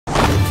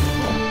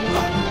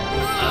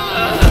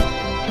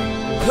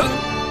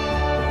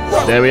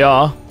There we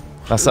are.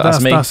 That's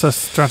me. That's us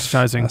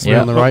strategizing. That's me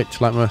on the right. Do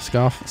you like my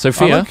scarf?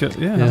 Sophia. I like it.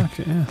 Yeah, I like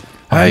it. Yeah.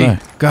 Hey,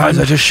 guys,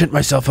 I just shit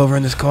myself over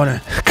in this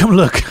corner. Come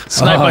look.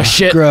 Snipe my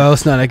shit.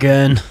 Gross, not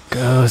again.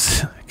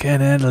 Gross.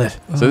 Can't handle it.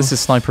 So this is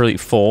Sniper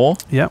Elite 4.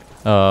 Yep.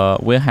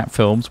 We're Hat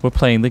Films. We're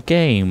playing the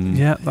game.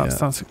 Yeah,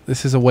 that's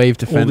This is a wave all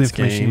the defense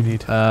information you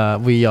game.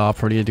 need. We are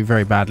probably going to do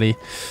very badly.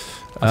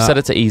 I've set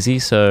it to easy,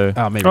 so...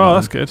 Maybe Oh, not.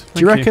 that's good. Do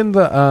you reckon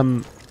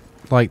that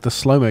like the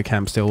slow-mo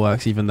cam still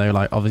works even though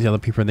like obviously other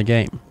people are in the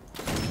game?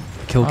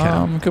 Kill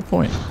cam. Good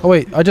point. Oh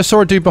wait, I just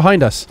saw a dude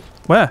behind us.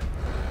 Where?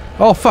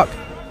 Oh fuck.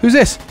 Who's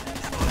this?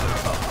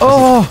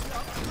 Oh,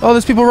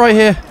 there's people right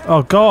here.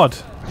 Oh God.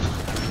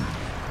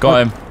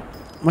 Got him.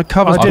 My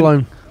cover's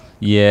blown.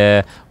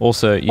 Yeah.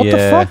 Also, What the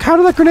fuck? How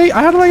did I grenade?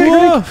 How did I get a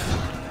grenade?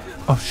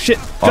 Oh shit.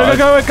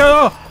 Go.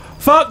 Oh,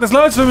 fuck, there's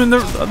loads of them in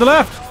the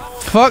left.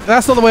 Fuck,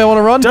 that's not the way I want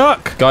to run.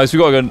 Duck. Guys, we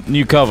gotta go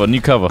new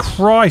cover.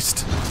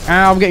 Christ.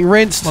 Ow, I'm getting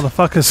rinsed.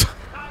 Motherfuckers.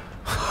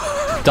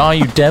 Die,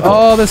 you devil.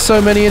 Oh, there's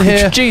so many in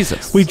here.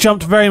 Jesus. We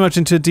jumped very much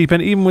into a deep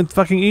end, even with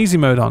fucking easy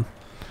mode on.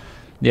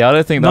 Yeah, I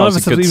don't think that None was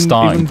of a us good have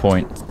starting even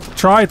point.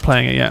 Tried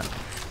playing it yet.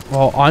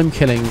 Well, I'm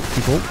killing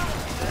people.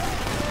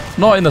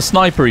 Not in the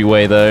snipery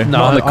way, though. No,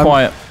 Not in the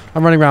quiet.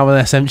 I'm running around with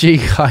an SMG,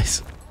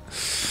 guys.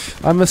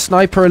 I'm a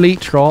sniper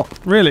elite trot.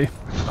 Really?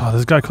 Oh,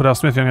 there's a guy called Al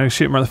Smith. I'm going to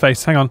shoot him right in the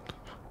face. Hang on.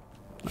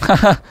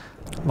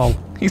 Lol.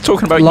 He's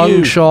talking about Lung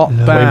you. shot,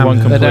 Wave bam, one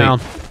they're complete. down.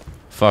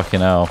 Fucking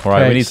hell.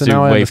 Right, Okay, we need so to do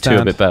now I wave 2 a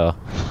understand. bit better.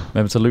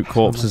 Remember to loot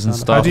corpses and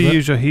understand. How stuff. do you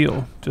use your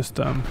heal? Just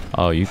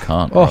Oh, you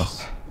can't. Oh,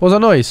 Ross. what was that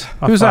noise?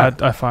 Who's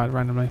that? I fired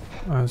randomly.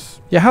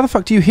 Yeah, how the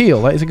fuck do you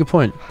heal? That is a good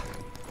point.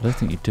 I don't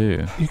think you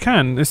do. You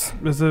can. There's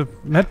a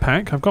med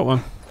pack. I've got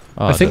one.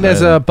 Oh, I think don't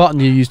there's know. a button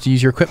you use to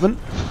use your equipment.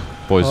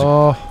 Boys,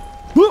 Oh,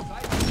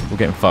 we're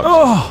getting fucked.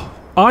 Oh,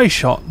 eye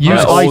shot. use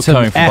Right, all item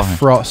coming from F,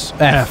 behind. Ross.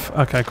 F. F.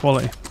 Okay,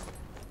 quality.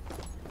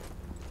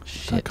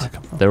 Shit. That guy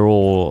come from. They're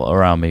all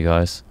around me,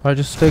 guys. Alright,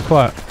 just stay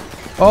quiet.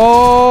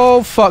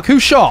 Oh, fuck. Who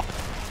shot?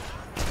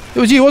 It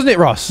was you, wasn't it,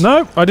 Ross?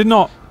 No, I did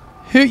not.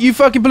 Who? You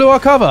fucking blew our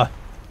cover.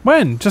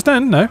 When? Just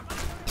then? No.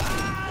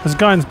 There's a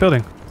guy in this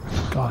building.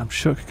 God, I'm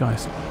shook,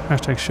 guys.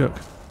 Hashtag shook.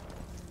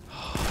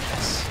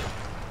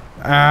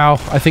 Ow.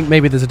 I think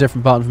maybe there's a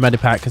different button for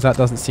Medipack because that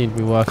doesn't seem to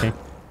be working.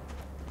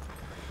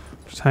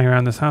 Just hang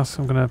around this house.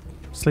 I'm going to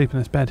sleep in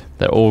this bed.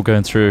 They're all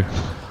going through.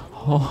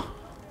 Oh,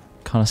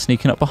 kind of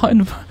sneaking up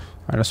behind them.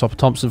 Alright, let's swap a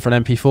Thompson for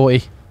an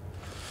MP40.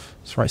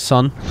 That's right,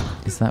 son.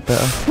 Is that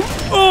better?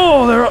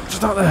 Oh, they're up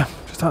just out there.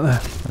 Just out there.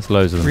 There's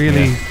loads of them.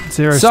 Really Yeah.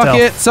 zero Suck stealth.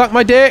 it. Suck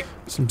my dick.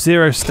 Some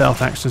zero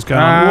stealth actions going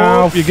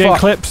Ow, on. Whoa, you're getting fuck.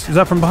 clipped. Is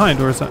that from behind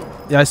or is that?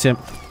 Yeah, I see him.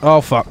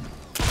 Oh, fuck.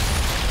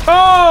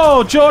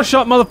 Oh, jaw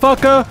shot,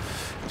 motherfucker.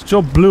 His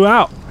jaw blew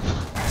out.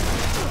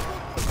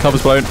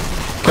 Cover's blown.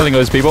 Killing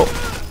those people.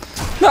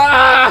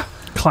 Ah!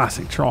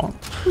 Classic Tron.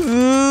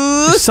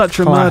 You're such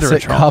a murderer,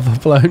 Classic Tron. cover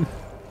blown.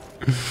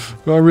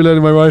 I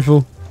reloaded my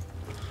rifle.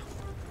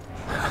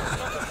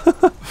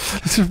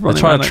 They're They're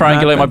trying to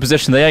triangulate my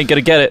position. They ain't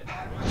gonna get it.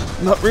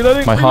 Not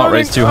reloading. My heart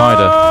rate's too high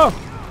high.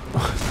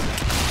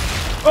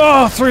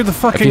 Oh, through the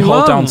fucking If you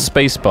hold down lung.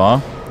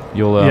 spacebar,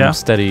 you'll Yeah.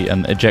 steady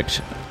and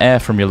eject air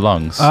from your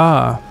lungs.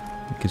 Ah,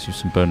 It gives you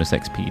some bonus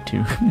XP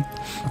too.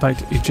 I'd like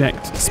to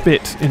eject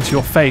spit into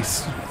your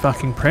face,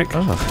 fucking prick.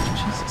 Oh,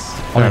 Jesus.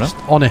 Fair Honest.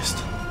 enough. Honest.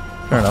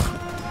 Fair enough.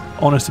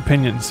 Honest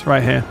opinions,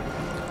 right here.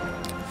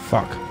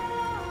 Fuck.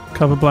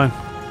 Cover blown.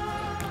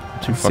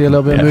 Too See a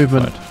little bit of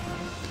movement. fine.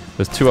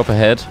 There's 2 up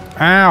ahead.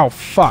 Ow,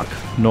 fuck.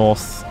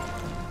 North,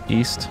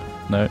 east.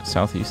 No,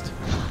 southeast.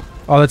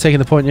 Oh, they're taking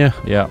the point, yeah.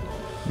 Yeah,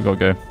 we gotta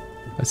go.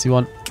 I see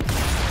one.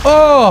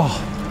 Oh!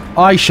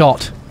 Eye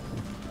shot.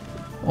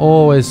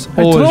 Always,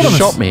 Hey, always. Autonomous.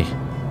 Shot me.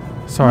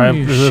 Sorry, Why are it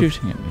you was, a,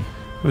 shooting at me?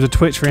 it was a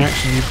Twitch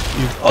reaction. You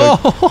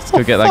Oh, Let's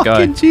go get that guy.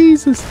 fucking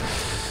Jesus.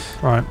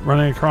 right,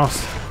 running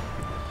across.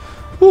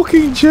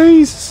 Fucking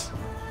Jesus.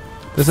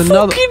 There's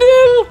another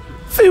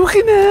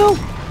Fucking hell!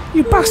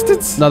 You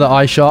bastards! another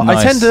eye shot. I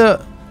Nice.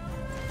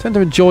 tend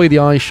to enjoy the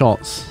eye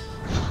shots.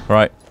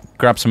 Right,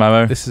 grab some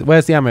ammo This is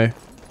where's the ammo?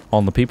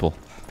 on the people.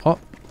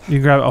 You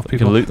can grab it off can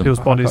people, loot them. people's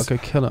I've bodies. got to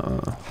go kill it.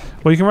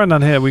 Well, you can run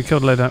down here. We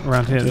killed a load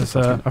around here. There's,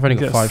 I've only you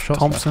got get 5 shots.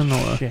 Thompson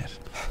left. or Shit.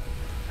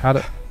 How to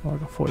oh, I got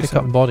pick up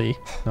 47. body?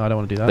 No, I don't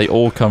want to do that. They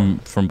all come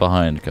from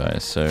behind,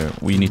 guys, so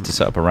we need to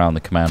set up around the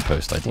command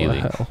post, What the ideally.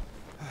 hell?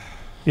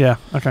 Yeah.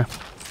 Okay.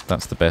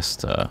 That's the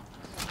best.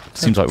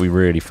 Seems like we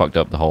really fucked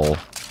up the whole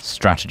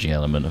strategy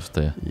element of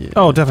the... Yeah.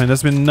 Oh, definitely.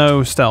 There's been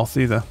no stealth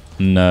either.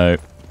 No.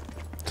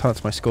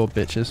 That's my score,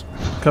 bitches.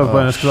 Cover Oh,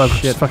 bonus because I've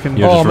shit. just fucking.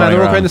 You're Oh just man, running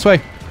they're all going around. this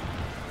way.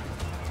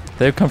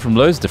 They've come from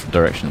loads of different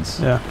directions.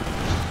 Yeah.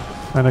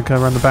 And I go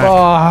around the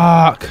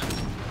back. Fuck.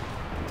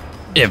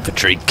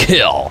 Infantry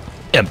kill!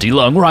 Empty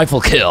lung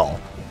rifle kill!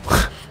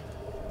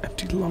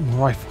 Empty long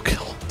rifle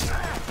kill.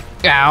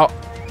 Ow!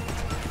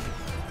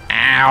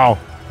 Ow!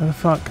 Where the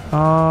fuck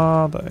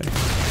are they?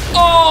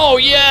 Oh,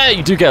 yeah!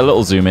 You do get a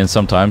little zoom in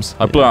sometimes.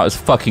 I blew out his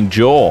fucking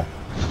jaw.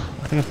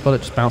 I think a bullet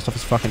just bounced off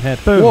his fucking head.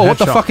 Boom, Whoa, what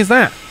the headshot. fuck is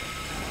that?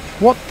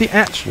 What the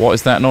actual... What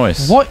is that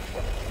noise? What?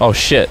 Oh,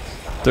 shit.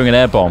 Doing an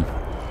air bomb.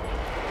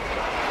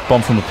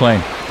 bomb from the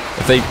plane.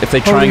 If they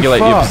Holy triangulate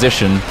your fuck.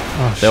 position,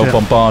 Oh, they'll shit.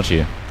 bombard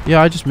you.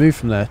 Yeah, I just moved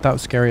from there. That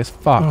was scary as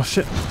fuck. Oh,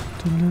 shit.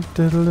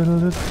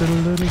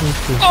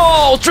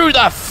 Oh, through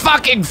the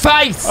fucking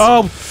face!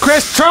 Oh,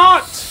 Chris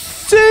Trot!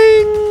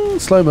 Ding!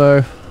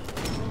 Slow-mo.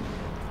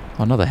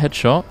 Another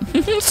headshot.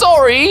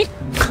 Sorry!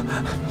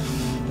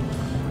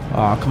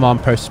 Ah,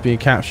 command post is being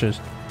captured.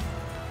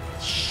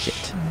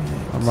 Shit.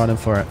 I'm running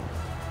for it.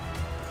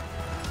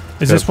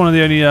 Is this one of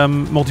the only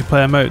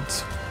multiplayer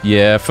modes?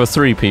 Yeah, for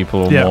 3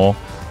 people or Yeah. more.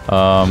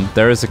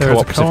 There is a There is a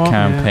cooperative co-op,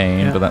 campaign,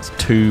 yeah. but that's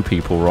 2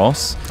 people,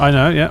 Ross. I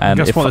know, yeah. And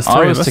Guess if what? There's I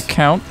 3 was of to us.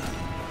 count,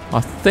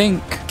 I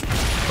think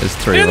there's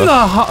 3 In of the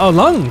us.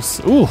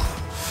 lungs. Ooh.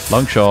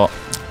 Long shot.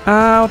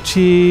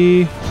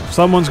 Ouchie.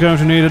 Someone's going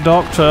to need a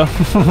doctor.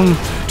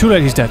 Too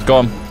late, he's dead.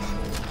 Gone.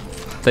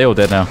 They all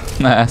dead now.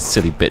 Nah,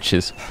 silly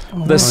bitches.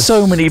 Oh, There's nice.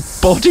 so many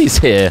bodies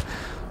here.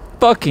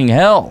 Fucking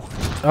hell.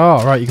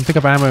 Oh, right, you can pick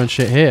up ammo and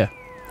shit here.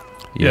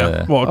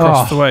 Yeah. What,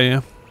 across Oh. the way,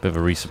 yeah? Bit of a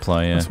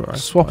resupply, yeah. That's where I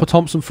Swap a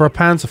Thompson for a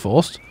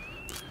Panzerfaust.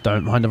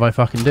 Don't mind if I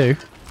fucking do.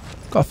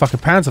 Got a fucking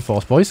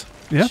Panzerfaust, boys.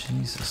 Yeah,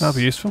 Jesus. that'll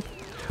be useful.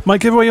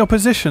 Might give away your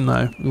position,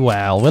 though.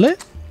 Well, will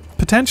it?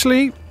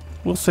 Potentially.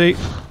 We'll see.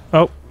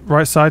 Oh,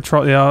 right side,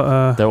 trot the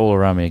out. They're all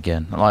around me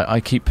again.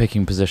 I keep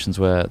picking positions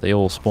where they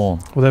all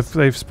spawn. Well,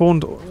 they've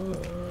spawned.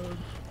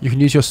 You can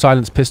use your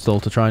silenced pistol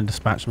to try and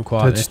dispatch them They're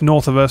quietly. just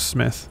north of us,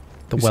 Smith.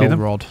 The you see well them?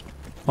 rod.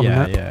 On the Yeah,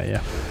 map?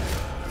 yeah.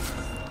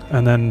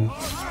 And then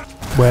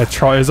where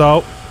Trot is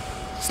out.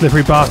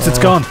 Slippery bastard's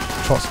Oh. gone.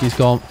 Trotsky's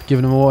gone,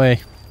 giving them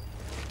away.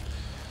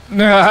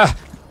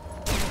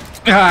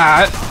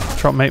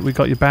 Trot, mate, we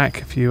got your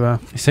back if you.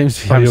 He seems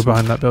to be Oh, having you're some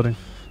behind that building.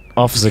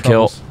 Officer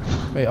kill. troubles.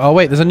 Wait, oh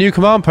wait, there's a new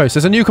command post.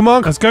 There's a new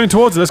command. Let's going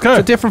towards it. Let's go. It's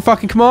a different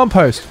fucking command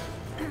post.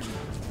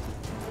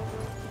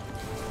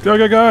 Go,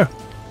 go, go.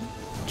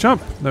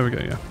 Jump. There we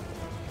go, yeah.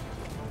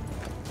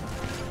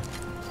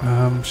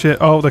 Shit.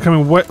 Oh, they're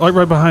coming like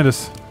right behind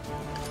us.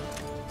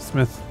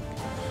 Smith.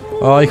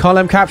 Oh, you can't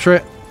let him capture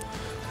it.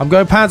 I'm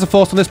going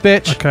Panzerfaust on this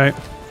bitch. Okay.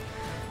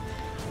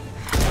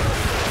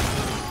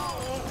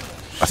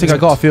 I think I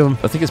got a few of them.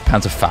 I think it's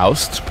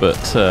Panzerfaust,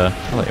 but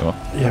I'll let you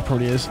off. Yeah,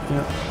 probably is.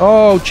 Yeah.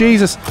 Oh,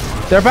 Jesus.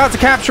 They're about to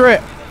capture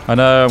it. I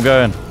know, I'm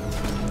going.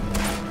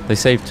 They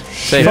saved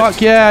it.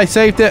 Fuck yeah, I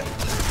saved it.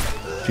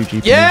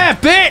 GG. Yeah,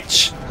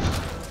 bitch.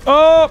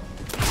 Oh!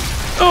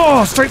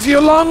 Oh, straight to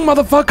your lung,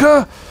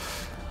 motherfucker!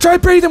 Try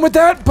breathing with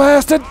that,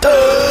 bastard!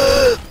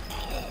 Oh,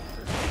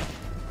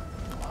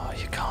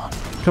 you can't.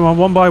 Come on,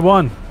 one by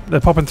one. They're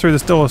popping through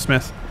this door,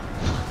 Smith.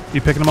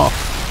 You picking them off?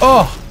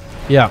 Oh.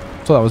 Yeah.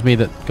 So that was me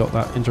that got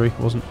that injury,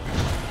 wasn't?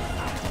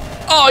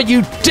 Oh,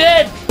 you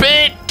dead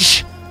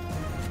bitch!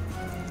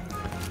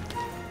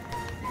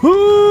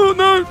 Oh,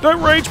 no,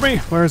 don't rage me.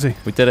 Where is he?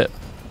 We did it.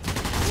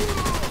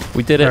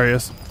 We did There it. he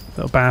is.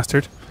 Little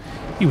bastard.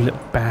 You little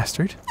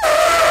bastard.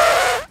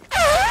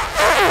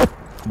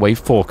 Wave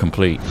 4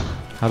 complete.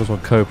 How does one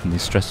cope in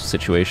these stressful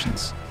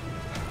situations?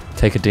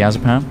 Take a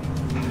diazepam?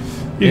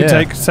 You Yeah.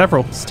 can take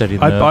several. Steady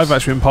the I've nerves.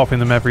 actually been popping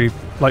them every,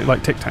 like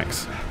Tic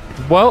Tacs.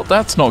 Well,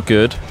 that's not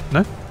good.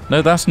 No?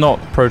 No, that's not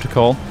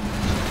protocol.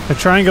 They're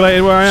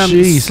triangulated where I am,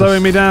 Jesus.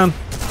 slowing me down.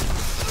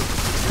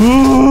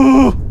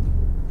 Ooh.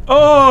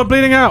 Oh, I'm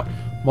bleeding out.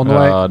 I'm on the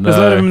way. No. There's a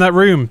load of them in that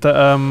room that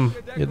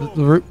Yeah, the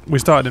route. we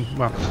started in.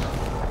 Well,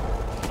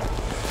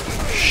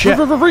 Shit.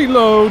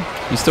 reload.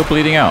 You still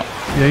bleeding out?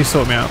 Yeah, you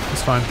sort me out.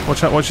 It's fine.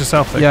 Watch out. Watch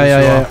yourself. There, Yeah, 'cause yeah,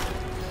 you yeah. are-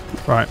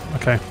 Right.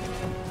 Okay.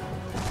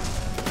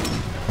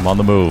 I'm on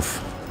the move.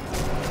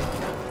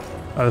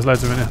 Oh, there's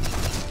loads of them in here.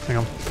 Hang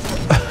on.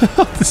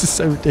 This is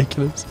so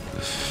ridiculous.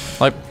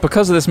 Like,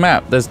 because of this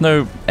map, there's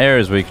no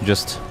areas where you can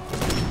just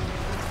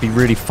be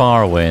really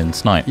far away and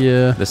snipe.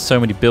 Yeah. There's so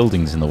many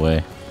buildings in the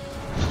way.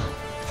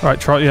 Right,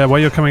 Trot. Yeah, where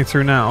you're coming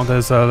through now,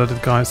 there's a lot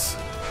of guys.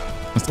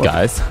 These What?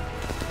 guys.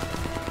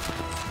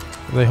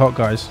 Are they hot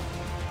guys?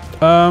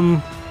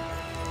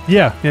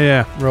 Yeah.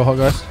 Real hot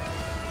guys?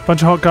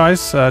 Bunch of hot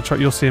guys. Trot,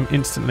 you'll see them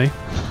instantly.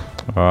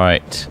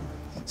 Alright.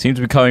 Seems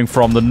to be coming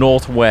from the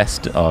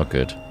northwest. Oh,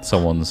 good.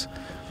 Someone's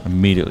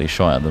immediately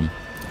shot at them.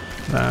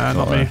 Nah,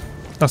 not Uh-oh. me.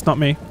 That's not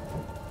me.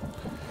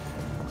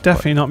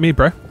 Definitely not me,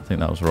 bro. I think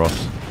that was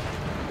Ross.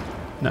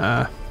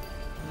 Nah.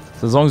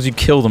 So as long as you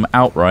kill them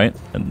outright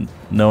and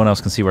no one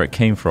else can see where it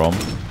came from,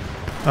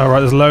 Oh, right,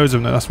 there's loads of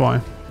them there, that's why.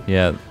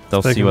 yeah,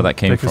 they'll They see where that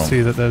came They from. can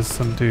see that there's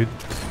some dude.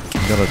 You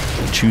gotta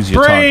choose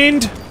your time.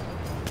 Brained!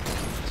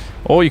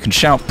 Or you can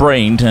shout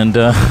brained and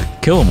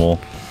kill them all.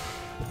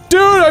 Dude,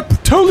 I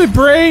totally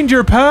brained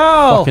your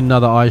pal! Fucking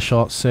another eye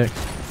shot. Sick.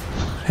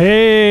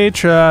 Hey,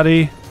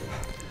 Trotty.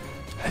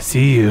 I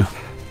see you.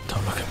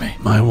 Don't look at me.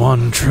 My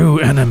one true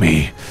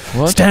enemy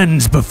What?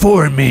 stands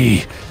before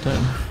me.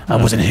 I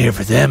wasn't here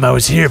for them. I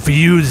was here for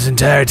you this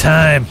entire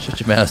time. Shut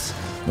your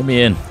mouth. Let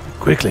me in.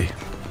 Quickly.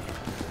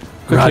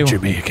 Quickly. Roger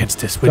me against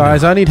this window.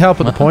 Guys, I need help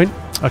at the point.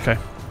 Okay.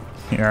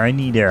 I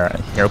need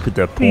help at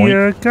that point.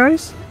 Yeah,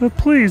 guys,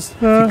 please,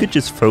 If you could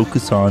just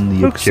focus on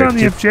the focus on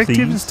the objective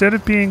please. instead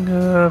of being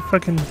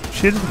fucking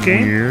shit at the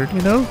game. Weird.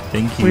 You know,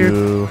 Thank Weird.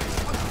 you. you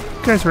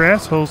guys are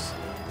assholes.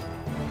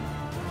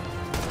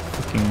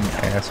 Fucking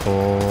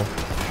asshole.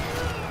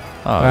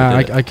 Oh, we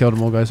did it. I killed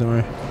them all, guys. Don't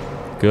worry.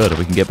 Good.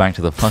 We can get back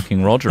to the fucking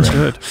rogering.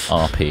 Good.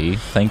 RP.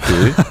 Thank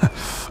you.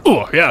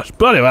 Oh, yes,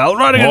 bloody well.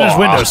 Riding in this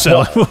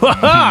windowsill.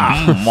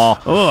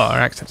 Oh, our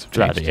accents have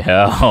changed. Bloody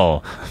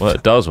hell. Well,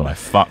 it does when I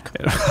fuck.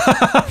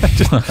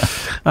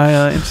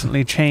 I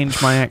instantly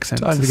change my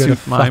accent Time to to go to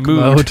suit my fuck mood.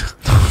 mode.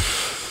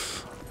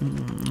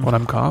 When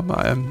I'm calm,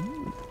 I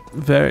am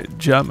very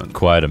German.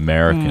 Quite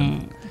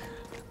American.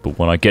 But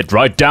when I get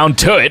right down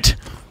to it...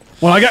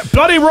 When I get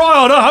bloody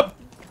riled up,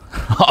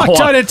 I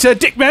turn into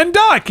Dick Van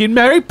Dyke in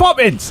Mary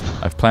Poppins.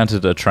 I've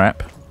planted a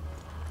trap.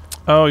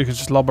 Oh, you can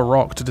just lob a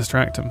rock to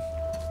distract him.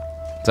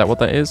 Is that what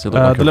that is? It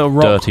looks like the a little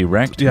rock. dirty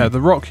wreck. to Yeah, me.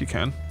 the rock you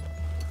can.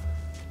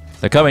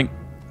 They're coming.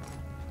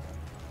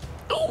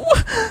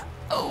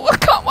 Oh, I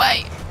can't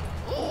wait.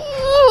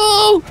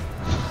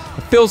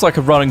 It feels like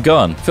a run and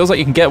gun. Feels like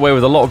you can get away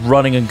with a lot of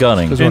running and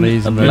gunning. Feels like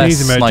easy and mode. less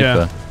Easy mode, sniper.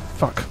 yeah.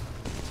 Fuck.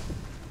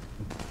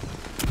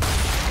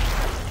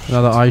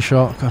 Another eye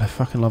shot. God, I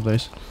fucking love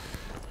those.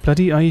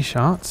 Bloody eye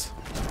shots.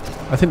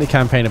 I think the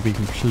campaign will be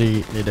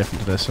completely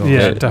different to this. So Yeah,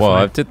 Well, definitely.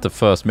 I did the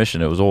first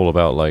mission. It was all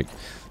about like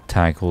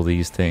tag all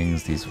these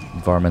things, these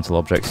environmental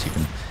objects. You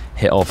can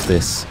hit off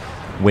this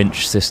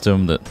winch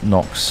system that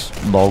knocks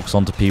logs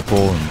onto people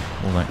and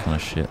all that kind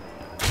of shit.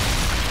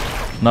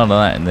 None of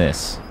that in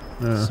this.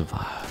 Yeah.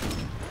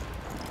 Survive.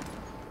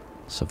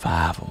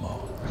 Survival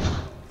mode.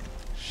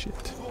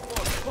 Shit.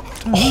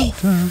 Oh,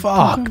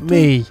 fuck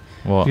me.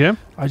 What? Yeah?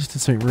 I just did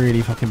something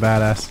really fucking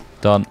badass.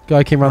 Done.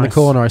 Guy came around Nice. the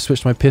corner, I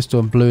switched my pistol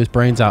and blew his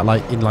brains out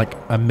like in like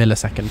a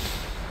millisecond.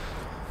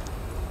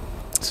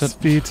 So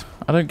Speed.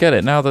 I don't get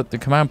it. Now that the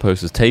command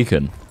post is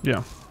taken,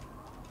 Yeah.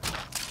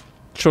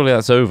 surely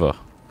that's over.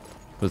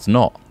 But it's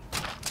not.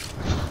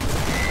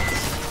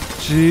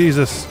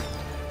 Jesus.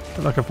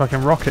 Like a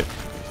fucking rocket.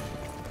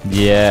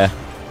 Yeah.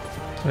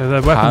 Yeah,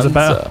 their weapons are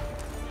better.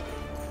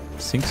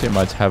 Panzer. Seems they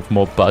might have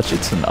more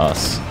budgets than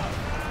us.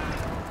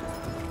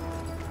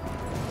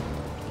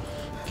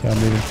 Okay, I'm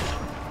moving.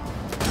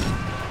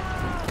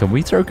 Can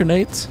we throw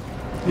grenades?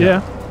 Yeah.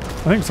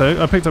 I think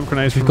so. I picked up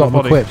grenades If you've from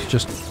got the them body. equipped,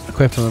 just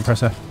equip them and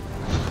press F.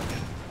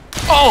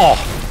 Oh!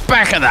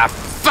 Back of the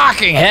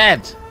fucking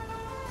head!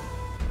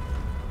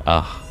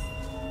 Ah.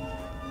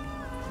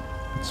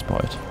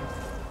 Spotted.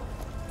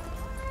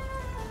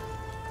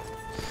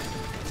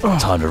 Oh,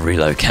 Time to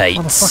relocate.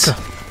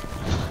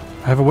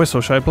 motherfucker. I have a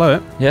whistle. Should I blow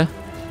it? Yeah?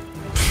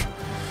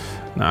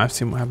 No, I've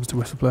seen what happens to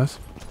whistleblowers.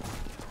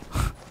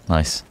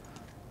 Nice.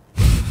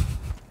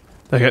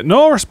 They get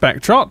no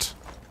respect, Trot.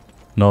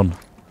 None.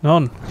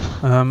 None.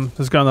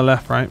 There's a guy on the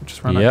left, right?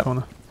 Just around that Yep.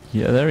 corner.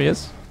 Yeah, there he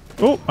is.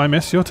 Oh, I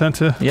missed. Your turn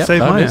to Yep,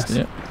 save I my missed, ass.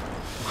 yeah.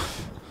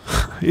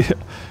 Yeah,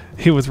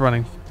 he was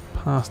running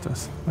past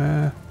us.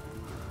 Where?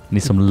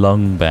 Need some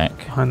lung back.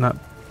 Behind that.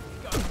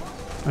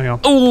 Hang on.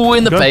 Ooh,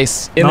 in the Good.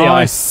 face. In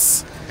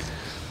Nice.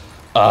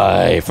 the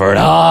eye. Eye for an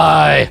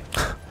eye.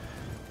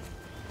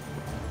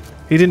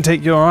 He didn't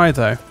take your eye,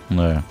 though.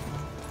 No.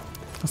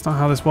 That's not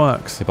how this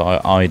works. Yeah,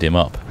 but I eyed him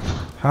up.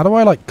 How do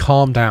I like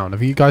calm down?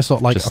 Have you guys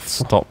got like Just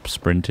stop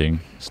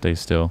sprinting. Stay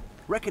still.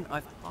 Reckon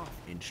I've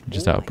half-inched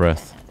Just all out of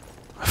breath.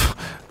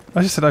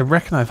 I just said I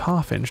reckon I've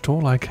half-inched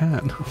all I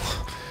can.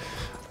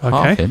 Okay.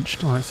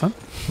 Half-inched? All right, son.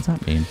 What does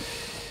that mean?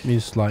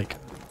 means like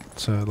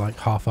to like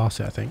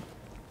half-ass it, I think.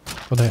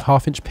 Well, no,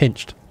 half-inch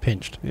pinched.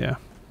 Pinched. Yeah.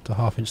 To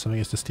half-inch something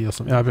is to steal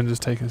something. Yeah, I've been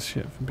just taking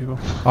shit from people.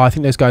 Oh, I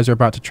think those guys are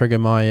about to trigger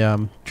my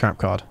trap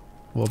card.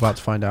 We're about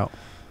to find out.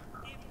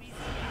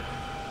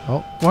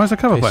 Oh, Why is the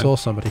cover they playing? saw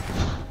somebody.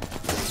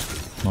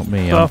 Not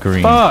me, The I'm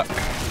green. fuck?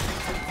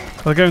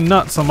 They're going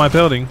nuts on my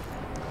building.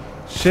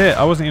 Shit,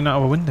 I wasn't even out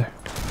of a window.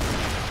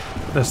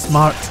 They're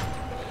smart.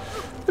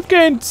 They've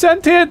gained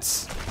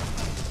sentience!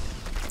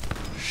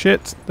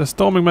 Shit, they're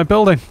storming my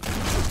building.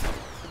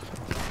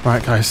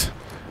 Right, guys.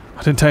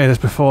 I didn't tell you this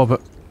before,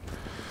 but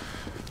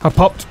I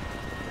popped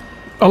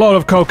a lot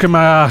of coke in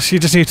my ass. You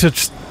just need to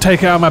just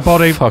take it out of my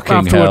body Fucking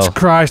afterwards. hell.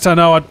 Christ, I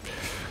know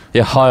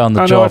You're high on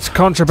the I know job. it's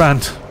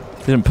contraband.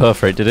 Didn't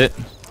perforate, did it?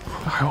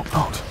 I hope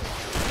not.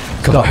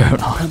 God, I hope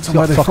not. Depends on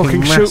where they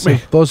fucking shoot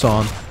me. Buzz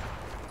on.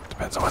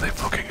 Depends on where they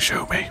fucking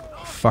shoot me.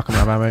 Fuck them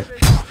out, mate.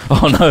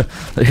 Oh no,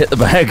 they hit the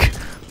bag.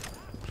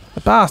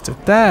 A bastard.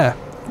 There.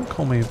 Don't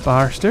call me a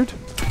bastard.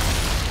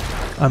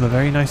 I'm a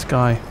very nice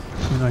guy.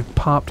 And I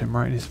popped him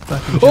right in his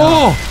fucking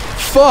jaw. Oh,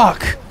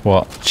 fuck!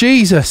 What?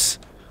 Jesus!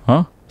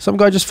 Huh? Some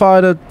guy just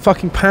fired a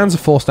fucking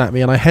Panzerfaust at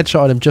me and I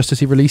headshotted him just as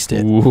he released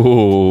it.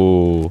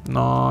 Ooh.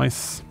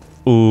 Nice.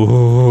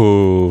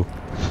 Ooh.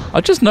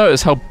 I just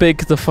noticed how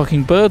big the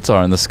fucking birds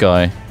are in the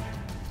sky.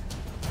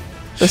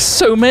 There's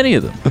so many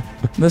of them.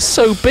 They're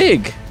so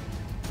big.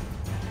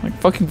 Like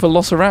fucking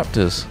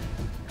velociraptors.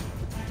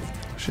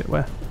 Shit,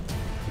 where?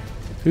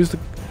 Who's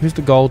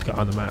the gold guy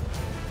on the map?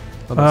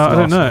 Oh, that's the I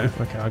don't know. last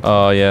one. Okay,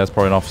 Oh yeah, it's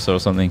probably an officer or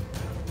something.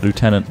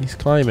 Lieutenant. he's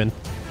climbing.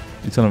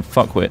 Lieutenant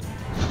Fuckwit.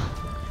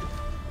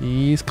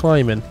 He's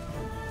climbing.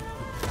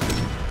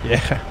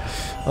 Yeah.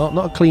 Oh,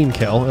 not a clean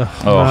kill. Ugh.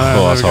 Oh,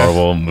 No, that's there we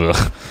horrible.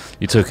 Ugh.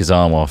 You took his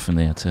arm off and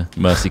they had to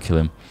mercy kill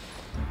him.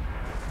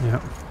 Yeah.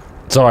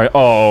 Sorry.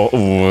 Oh,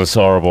 ooh, it's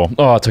horrible.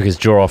 Oh, I took his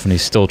jaw off and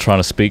he's still trying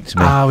to speak to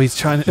me. Oh, he's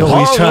trying to.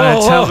 He's trying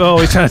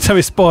to tell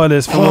me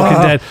spoilers for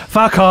Walking Dead.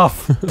 Fuck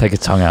off. Take his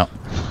tongue out.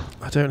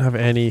 I don't have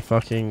any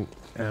fucking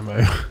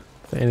ammo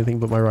for anything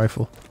but my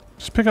rifle.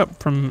 Just pick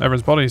up from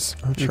everyone's bodies.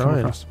 I'm you come trying.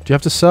 across. Do you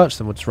have to search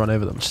them or just run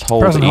over them? Just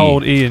hold Press and E.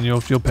 hold E and you'll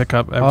pick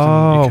up everything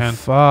Oh, you can.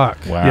 fuck.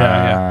 Wow.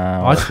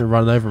 Yeah, I just been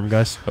running over them,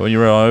 guys. When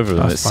you run over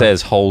them, it That's fine.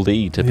 says hold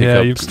E to pick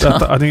up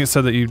stuff. I think it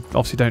said that you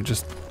obviously don't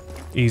just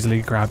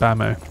easily grab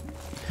ammo,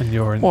 and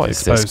you're What is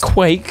exposed. this?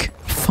 Quake?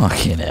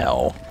 Fucking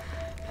hell.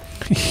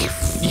 you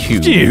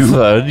You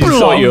thought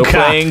you were plonker.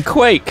 playing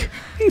Quake.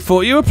 You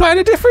thought you were playing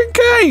a different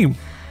game.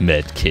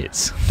 Med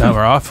kits. Don't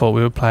worry, I thought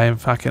we were playing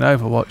fucking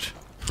Overwatch.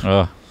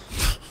 Oh.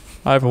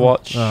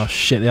 Overwatch. Oh,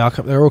 shit.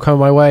 They're all coming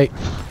my way.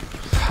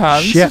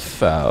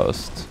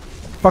 Panzerfaust.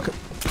 Fuck it.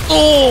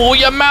 Oh,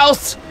 your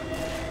mouth!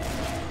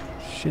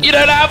 Shit. You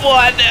don't have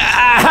one!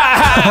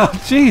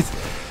 Jeez.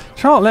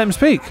 Charlotte, let him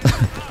speak.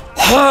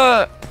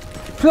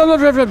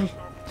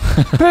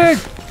 Pig.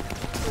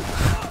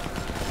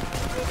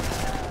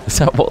 Is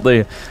that what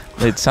they'd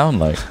sound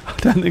like? I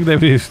don't think they'd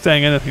be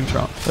saying anything,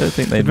 Charlotte. I don't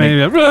think they'd Maybe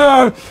make...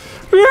 like,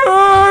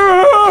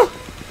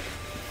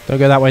 Don't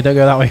go that way. Don't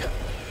go that way.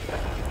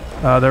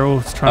 they're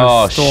all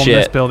trying to storm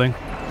this building.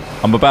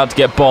 I'm about to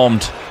get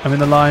bombed. I'm in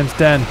the lion's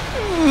den.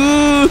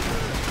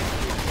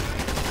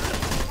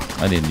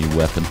 I need a new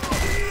weapon.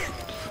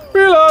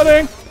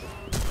 Reloading!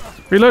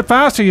 Reload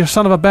faster, you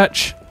son of a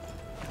bitch!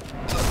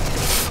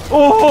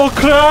 Oh,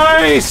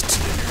 Christ!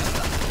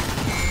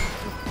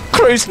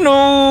 Christ,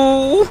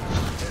 no!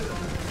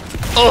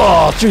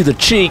 Oh, through the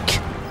cheek.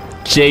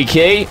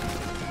 JK.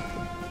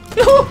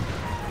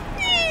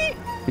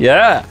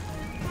 Yeah.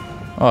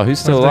 Oh, who's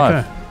still Where'd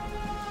they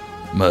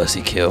alive?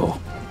 Mercy kill.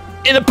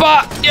 In the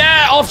butt!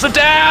 Yeah, off the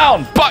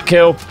down! Butt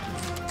kill!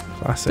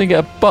 Classic. Didn't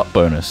get a butt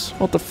bonus.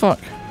 What the fuck?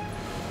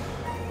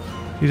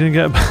 go? You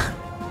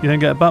didn't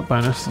get a butt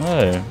bonus.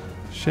 No.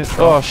 Shit.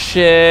 Oh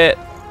shit!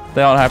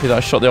 They aren't happy that I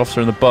shot the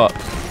officer in the butt.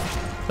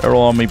 They're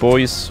all on me,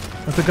 boys.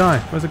 Where's the guy?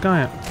 Where's the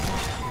guy at?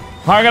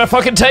 I'm gonna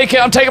fucking take it.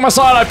 I'm taking my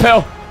cyanide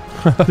pill.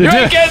 You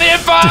ain't getting the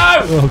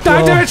info.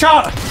 Don't do it,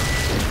 Charlotte!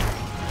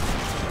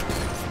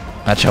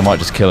 Actually, I might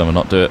just kill him and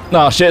not do it.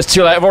 No, shit, it's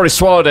too late. I've already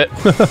swallowed it.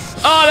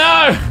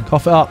 Oh no!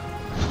 Cough it up.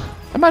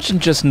 Imagine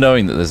just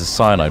knowing that there's a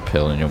cyanide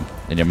pill in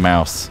your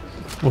mouth.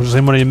 Or just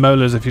in one of your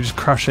molars if you just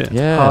crush it.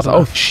 Yeah. hard Oh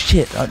enough.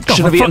 shit! I God,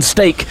 should have for eaten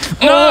steak.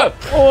 No!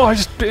 Oh, I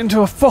just bit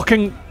into a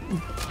fucking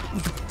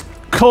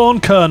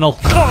corn kernel.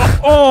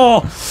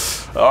 Oh!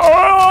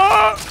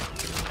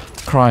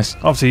 Christ!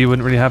 Obviously, you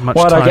wouldn't really have much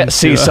Why'd time. I get to,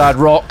 seaside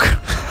rock?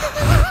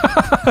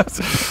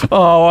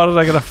 Oh, why did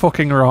I get a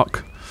fucking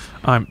rock?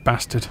 I'm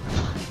bastard.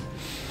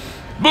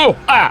 Boo!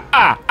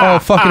 Oh,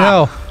 fucking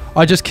hell.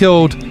 I just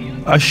killed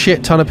a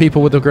shit ton of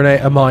people with a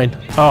grenade of mine.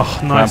 Oh,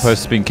 Command nice.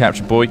 post has been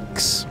captured,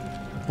 boys.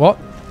 What?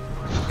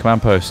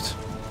 Command post.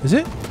 Is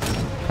it?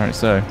 Apparently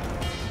so.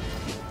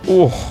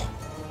 Oh.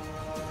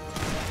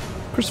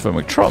 Christopher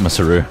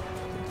McTromasaru.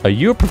 Are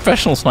you a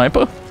professional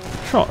sniper?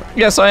 Shot.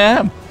 Yes, I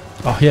am.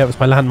 Oh, yeah, it was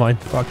my landmine.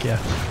 Fuck yeah.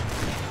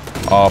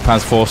 Oh,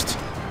 Panzerfaust.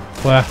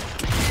 Where?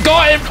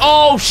 Got him!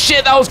 Oh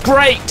shit, that was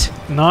great!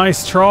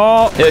 Nice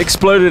trot. It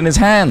exploded in his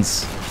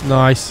hands.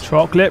 Nice.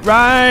 Chocolate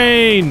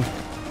rain.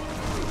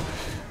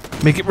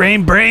 Make it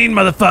rain brain,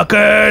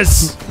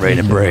 motherfuckers. Rain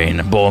and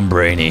brain, born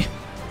brainy.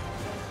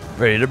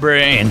 Ready to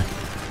brain.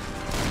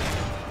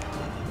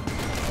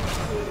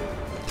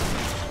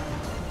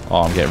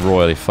 Oh, I'm getting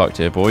royally fucked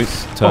here,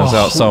 boys. Turns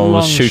out someone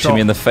was long shooting shot.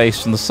 me in the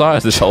face from the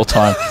side this whole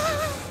time.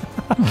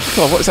 Oh,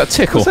 God, what is that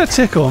tickle? What's that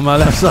tickle on my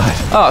left side?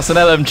 Oh, it's an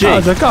LMG. Oh,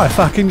 there's a guy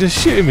fucking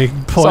just shooting me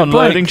It's point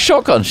unloading blank.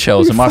 shotgun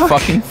shells You in my fuck-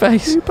 fucking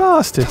face. You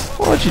bastard.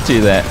 Why'd you do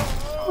that?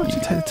 Why'd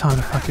you take the time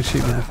to fucking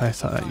shoot me in the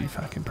face like that, you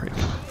fucking prick?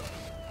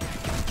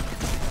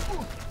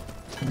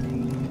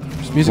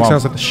 This music Wow.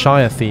 sounds like the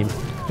Shire theme.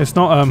 It's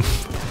not,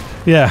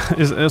 yeah,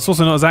 it's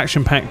also not as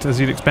action-packed as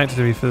you'd expect it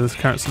to be for this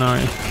current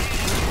scenario.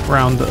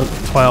 Round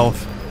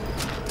 12.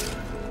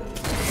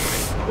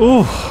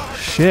 Ooh,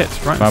 shit.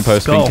 Right in Command the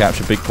post being skull.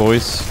 captured, big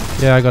boys.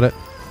 Yeah, I got it.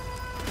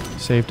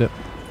 Saved it.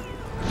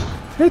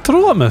 Hey,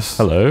 Trollopmus.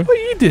 Hello. What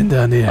are you doing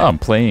down here? I'm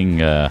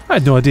playing I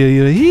had no idea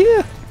you were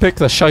here. Pick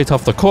the Shite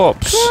Off the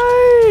Corpse.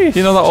 Nice.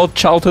 You know that old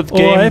childhood Oh, I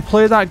game?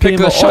 play that Pick game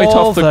the shite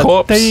all off the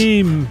corpse.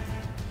 time.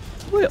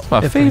 My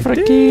Every favourite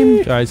day.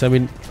 game. Guys, I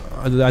mean,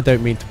 I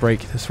don't mean to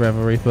break this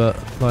revelry, but,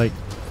 like,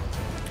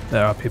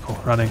 There are people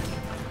running,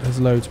 there's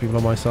loads of people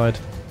on my side.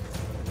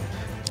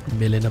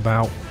 Milling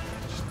about.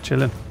 just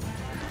chilling.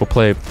 We'll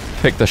play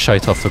Pick the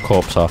Shite Off the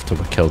Corpse after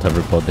we killed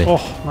everybody.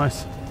 Oh,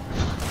 nice.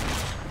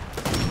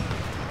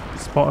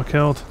 Spotter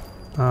killed.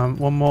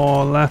 One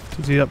more left.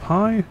 Is he up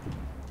high?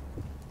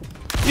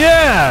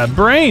 Yeah,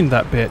 brained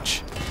that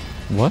bitch.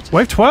 What?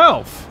 Wave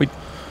 12.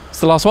 It's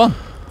the last one.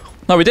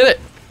 No, we did it.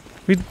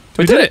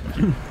 We did it.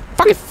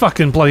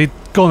 Fucking bloody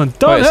gone and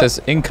done Wait, it it.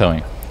 says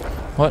incoming.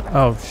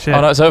 Oh shit.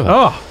 Oh, no, it's over.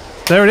 Oh,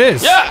 there it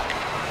is. Yeah.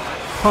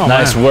 Oh,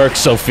 Nice man. work,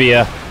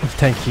 Sophia.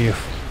 Thank you.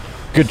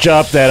 Good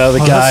job, that other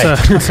Oh, guy.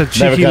 that's a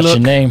Never cheeky got look.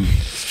 your name.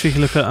 Cheeky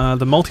look at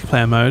the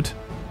multiplayer mode.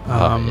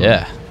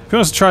 Yeah. If you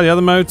want us to try the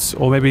other modes,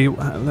 or maybe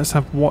let's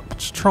have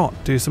watch Trot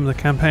do some of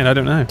the campaign. I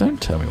don't know. Don't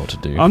tell me what to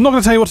do. I'm not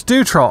going to tell you what to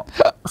do, Trot.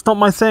 It's not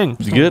my thing.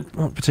 You good?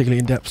 Not particularly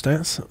in-depth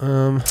stats.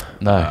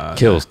 No.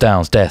 Kills,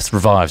 downs, deaths,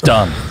 revives.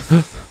 Done.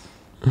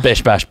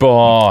 Bish, bash,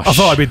 bosh. I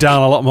thought I'd be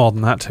down a lot more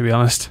than that, to be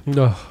honest.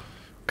 Oh.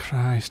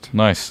 Christ.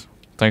 Nice.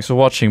 Thanks for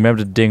watching.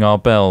 Remember to ding our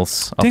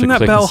bells. Ding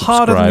that bell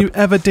harder than you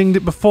ever dinged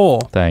it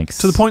before. Thanks.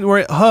 To the point where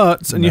it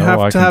hurts and you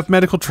have to have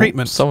medical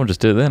treatment. Someone just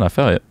did it then. I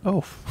felt it.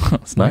 Oh.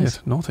 That's nice.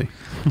 Weird. Naughty.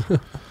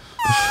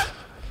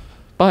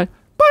 Bye.